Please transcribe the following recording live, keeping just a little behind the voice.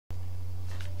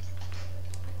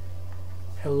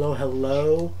Hello,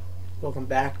 hello. Welcome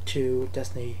back to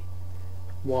Destiny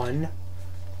 1.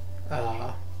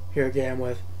 Here again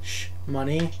with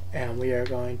Money, and we are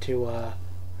going to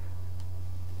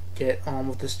get on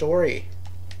with the story.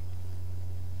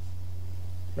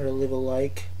 Remember to leave a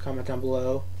like, comment down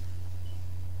below,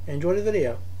 and enjoy the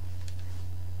video.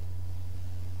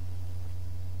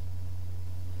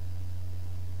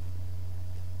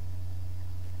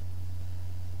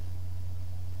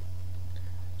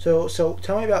 So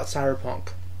tell me about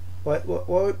Cyberpunk. What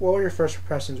were your first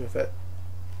impressions with it?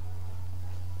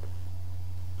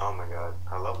 Oh my god,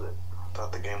 I loved it. I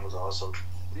thought the game was awesome,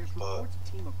 but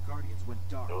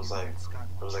it was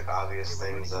like obvious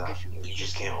things that you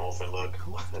just can't overlook.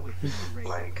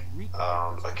 Like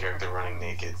a character running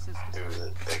naked through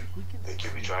the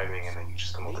could be driving and then you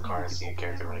just come out the car and see a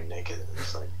character running naked and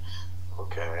it's like,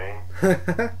 okay.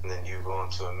 And then you go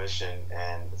into a mission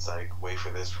and it's like, wait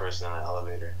for this person in an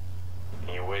elevator,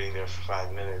 and you're waiting there for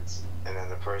 5 minutes and then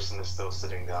the person is still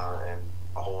sitting down in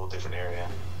a whole different area.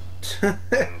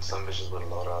 And some missions would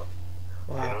load up.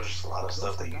 Wow. And it was just a lot of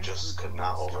stuff that you just could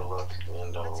not overlook.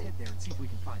 And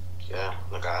yeah,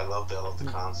 like I loved it. I loved the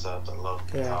concept. I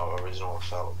loved how original it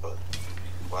felt. But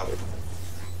wow.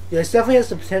 Yeah, it definitely has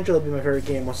the potential to be my favorite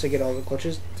game once I get all the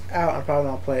glitches out. I'm probably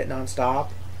not play it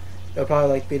non-stop. It'll probably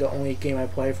like be the only game I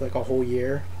play for like a whole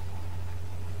year.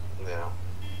 Yeah.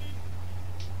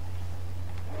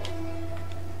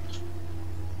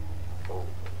 Oh.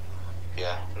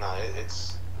 Yeah. No,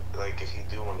 it's like if you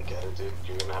do want to get it, dude,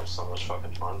 you're gonna have so much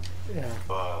fucking fun. Yeah.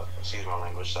 But excuse my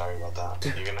language. Sorry about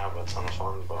that. You're gonna have a ton of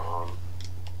fun, but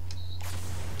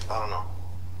I don't know.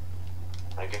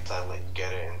 I get to let you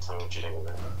get it and tell me what you think of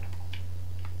it.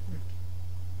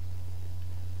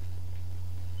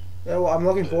 Yeah, well, I'm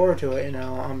looking forward to it. You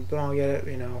know, I'm gonna get it.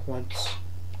 You know, once.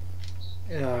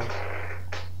 You know,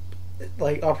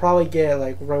 like I'll probably get it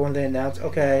like right when they announce.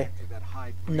 Okay,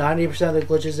 90% of the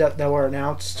glitches that were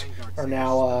announced are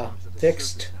now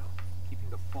fixed.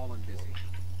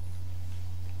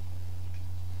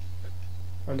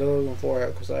 I'm looking for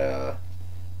it because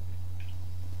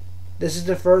this is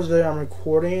the first video I'm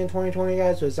recording in 2020,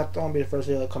 guys. So it's not going to be the first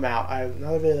video to come out. I have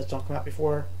another video that's going to come out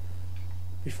before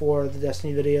the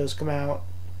Destiny videos come out,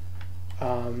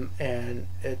 and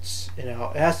it's, you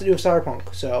know, it has to do with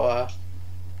Cyberpunk. So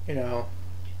you know,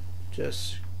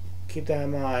 just keep that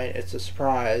in mind. It's a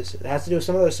surprise. It has to do with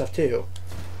some other stuff too,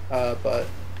 but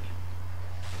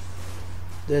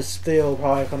this video will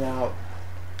probably come out.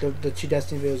 The two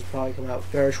Destiny videos will probably come out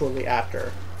very shortly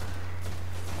after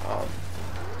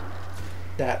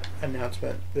that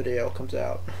announcement video comes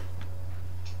out.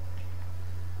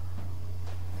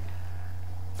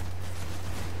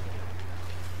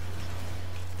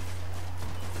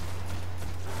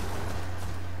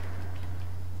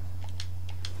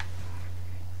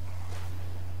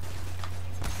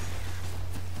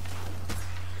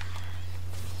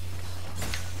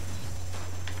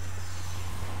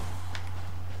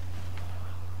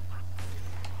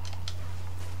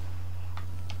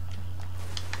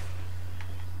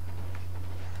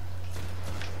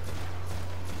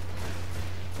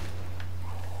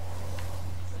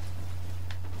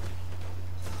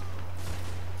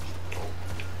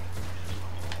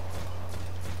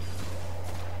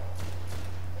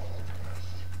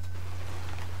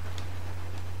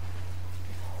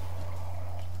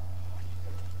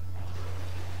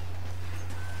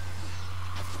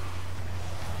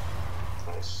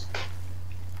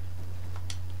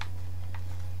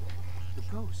 The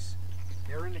ghosts.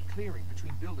 They're in a clearing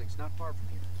between buildings not far from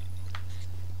here.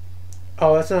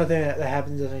 Oh, that's another thing that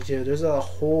happens in Destiny 2. There's a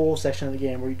whole section of the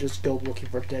game where you just go looking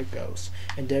for dead ghosts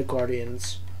and dead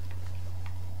guardians.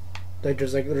 Like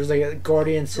there's like a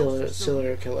guardian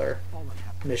serial killer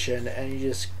mission, and you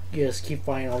just keep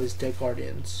finding all these dead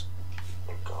guardians.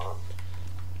 Oh god.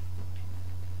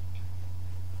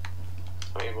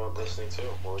 Tell me about Destiny 2.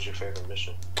 What was your favorite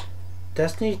mission?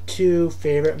 Destiny 2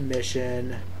 favorite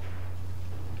mission.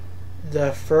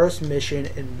 The first mission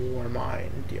in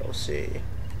Warmind DLC.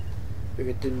 We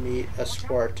get to meet a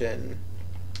Spartan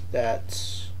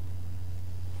that's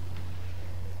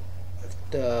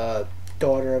the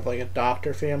daughter of like a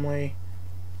doctor family,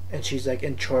 and she's like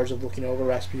in charge of looking over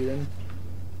Rasputin.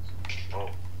 Oh.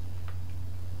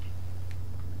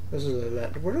 This is an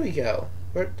event. Where do we go?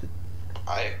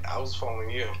 I was following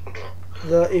you.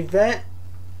 The event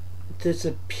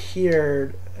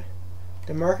disappeared.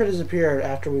 The marker disappeared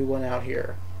after we went out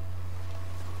here.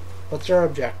 What's our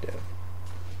objective?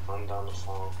 Run down the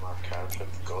phone, mark capture the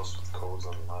ghost with codes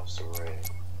on the left array.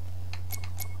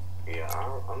 Yeah,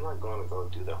 I'm not going to go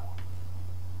do that one.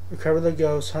 Recover the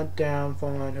ghost, hunt down,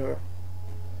 find her.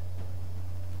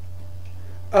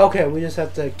 Okay, we just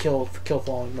have to kill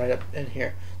Fallen right up in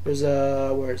here. There's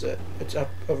a where is it? It's up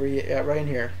over here, yeah, right in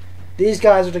here. These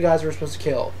guys are the guys we're supposed to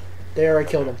kill. They already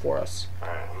killed them for us,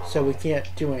 so we can't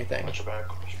do anything. Watch your back.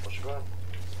 Watch your back.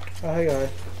 Oh, hey guys.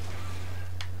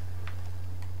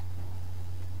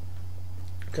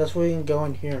 Guess we can go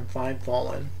in here and find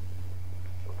Fallen.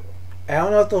 I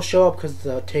don't know if they'll show up because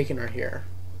the Taken are here.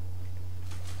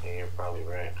 Yeah, you're probably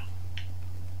right.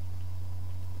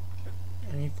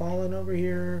 Any Fallen over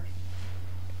here?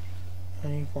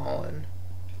 Any Fallen?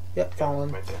 Yep, Fallen.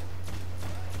 Right there.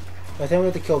 I think we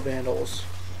have to kill Vandals.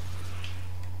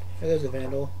 Yeah, there's a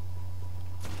Vandal.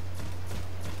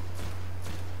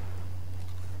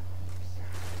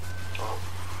 Oh.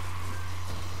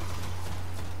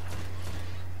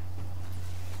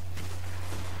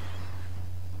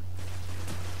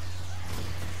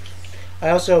 I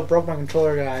also broke my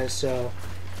controller, guys, so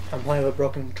I'm playing with a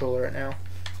broken controller right now.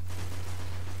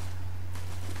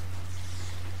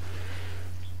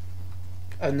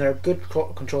 And they're a good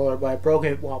controller, but I broke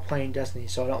it while playing Destiny,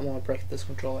 so I don't want to break this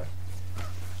controller. I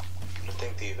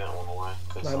think the event went away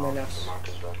because the mark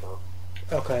is back up.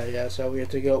 Okay, yeah, so we have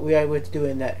to go. We have to do it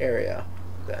in that area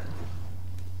then.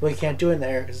 We can't do it in the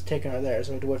area because it's Taken are there, so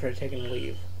we have to wait for the Taken to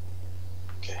leave.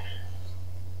 Okay.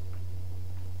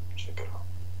 Check it out.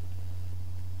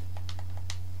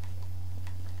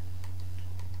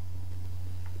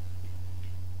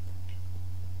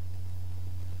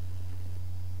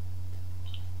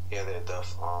 Yeah, they're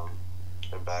deaf.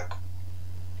 They're back.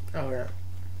 Oh, yeah.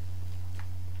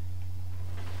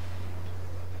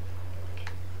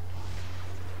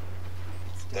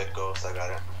 Dead ghost, I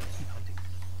got it.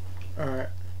 Alright.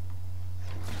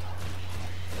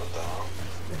 What the hell?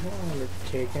 Oh, they're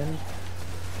Taken.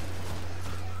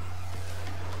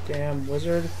 Damn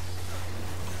wizard.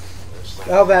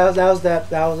 Oh, that was I think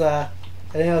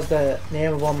that was the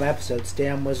name of one of my episodes.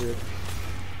 Damn wizard.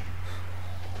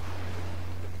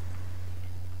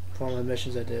 For one of the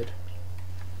missions I did.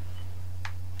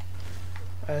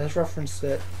 Let's reference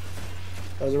it.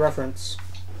 That was a reference.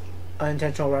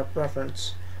 Unintentional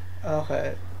reference.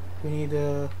 Okay. We need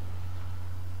to...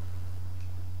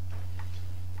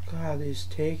 God, these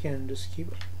Taken just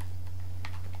keep...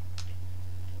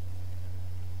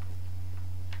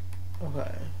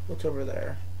 Okay. What's over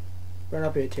there? Better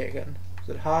not be a Taken. Is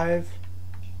it Hive?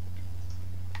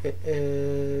 It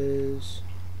is...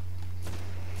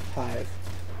 Hive.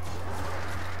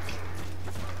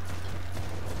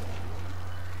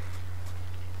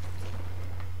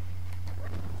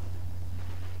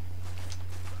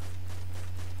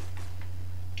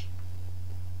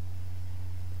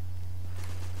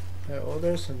 Oh,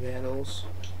 there's some Vandals.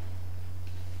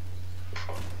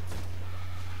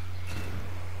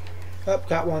 Oh,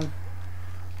 got one.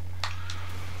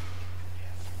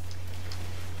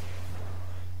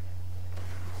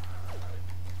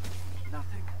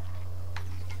 Nothing.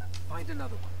 Find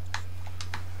another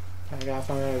one. I gotta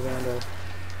find another Vandal.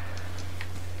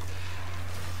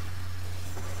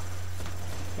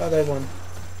 Oh, there's one.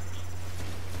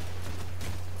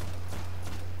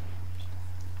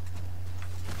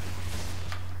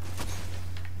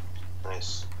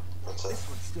 Nice. That's it. This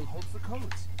one still holds the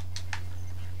codes.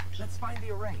 Let's find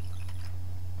the array.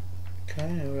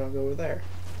 Okay, we're gonna go over there.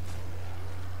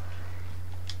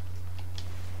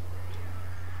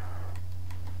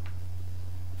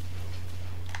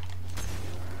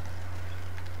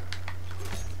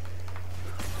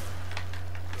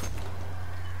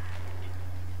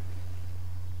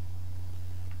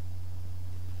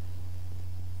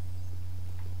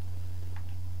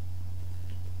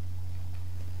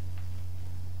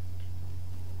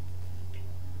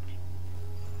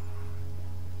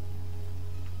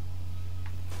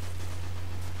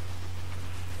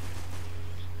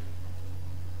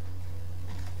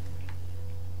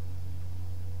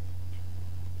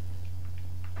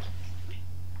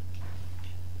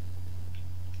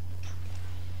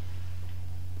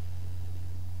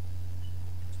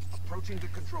 Approaching the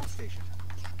control station.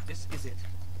 This is it.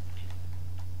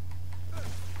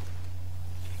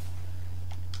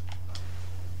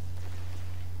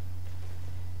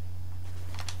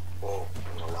 Whoa,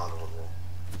 there's a lot of them there.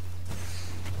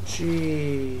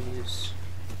 Jeez.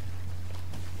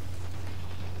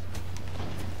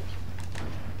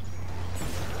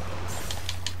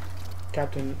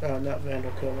 Captain, not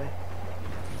Vandal, kill me.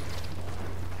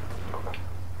 Okay.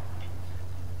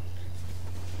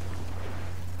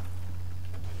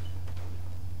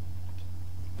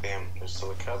 Damn, there's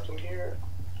still a captain here?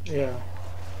 Yeah.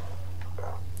 Okay.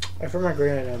 I threw my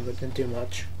grenade at him, but didn't do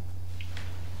much.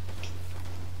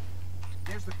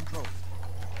 There's the controls.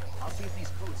 I'll see if these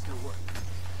codes still work.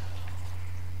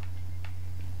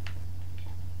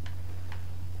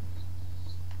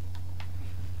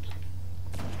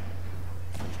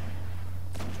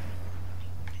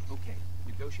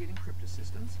 Initiating crypto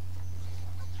systems.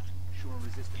 Shore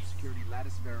resistant security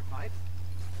lattice verified.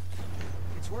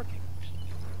 It's working.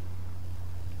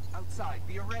 Outside,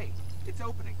 the array. It's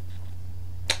opening.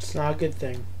 It's not a good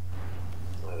thing.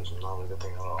 That is not a good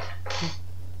thing at all.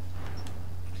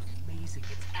 Amazing,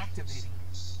 it's activating.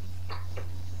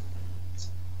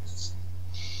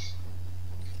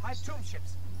 Hive tomb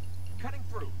ships. Cutting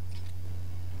through.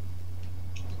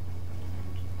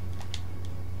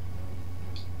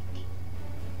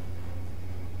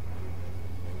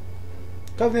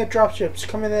 Covenant dropships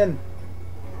coming in.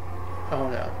 Oh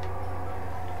no.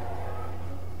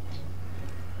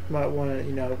 Might want to,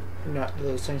 you know, not let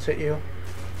those things hit you.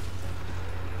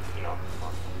 You know.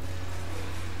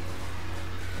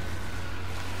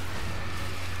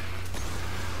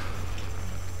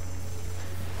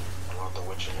 I want the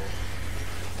witch in here.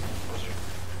 Wizard.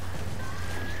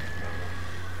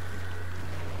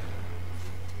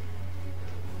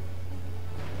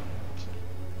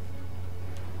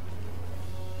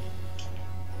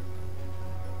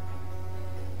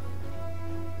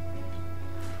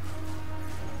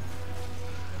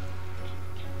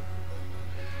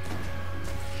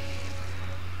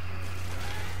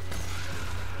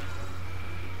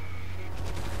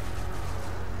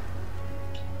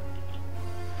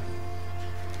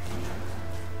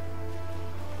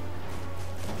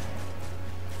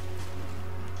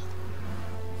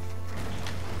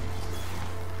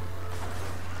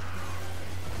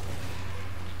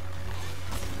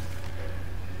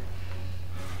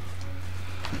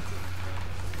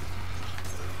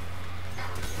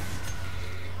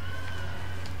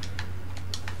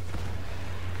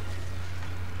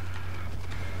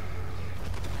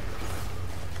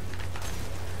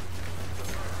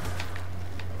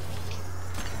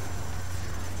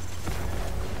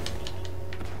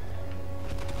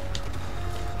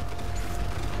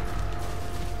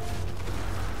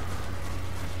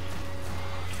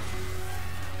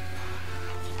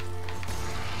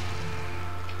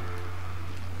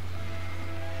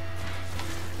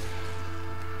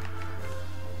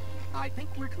 I think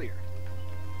we're clear.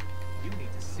 You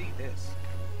need to see this.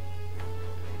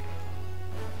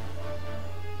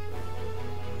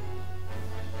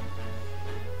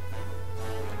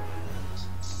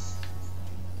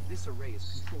 This array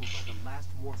is controlled by the last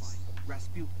warmind,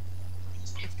 Rasputin.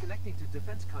 It's connecting to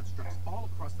defense constructs all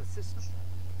across the system.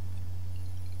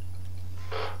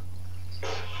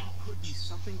 There could be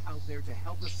something out there to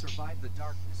help us survive the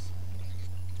darkness.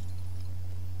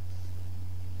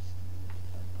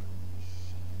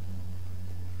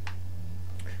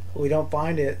 We don't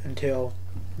find it until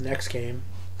next game.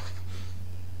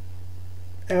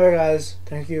 Anyway guys,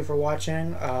 thank you for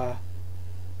watching. Have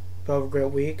a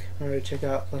great week. Remember to check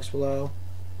out links below.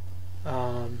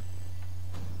 Yeah,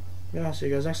 see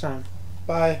you guys next time.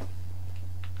 Bye.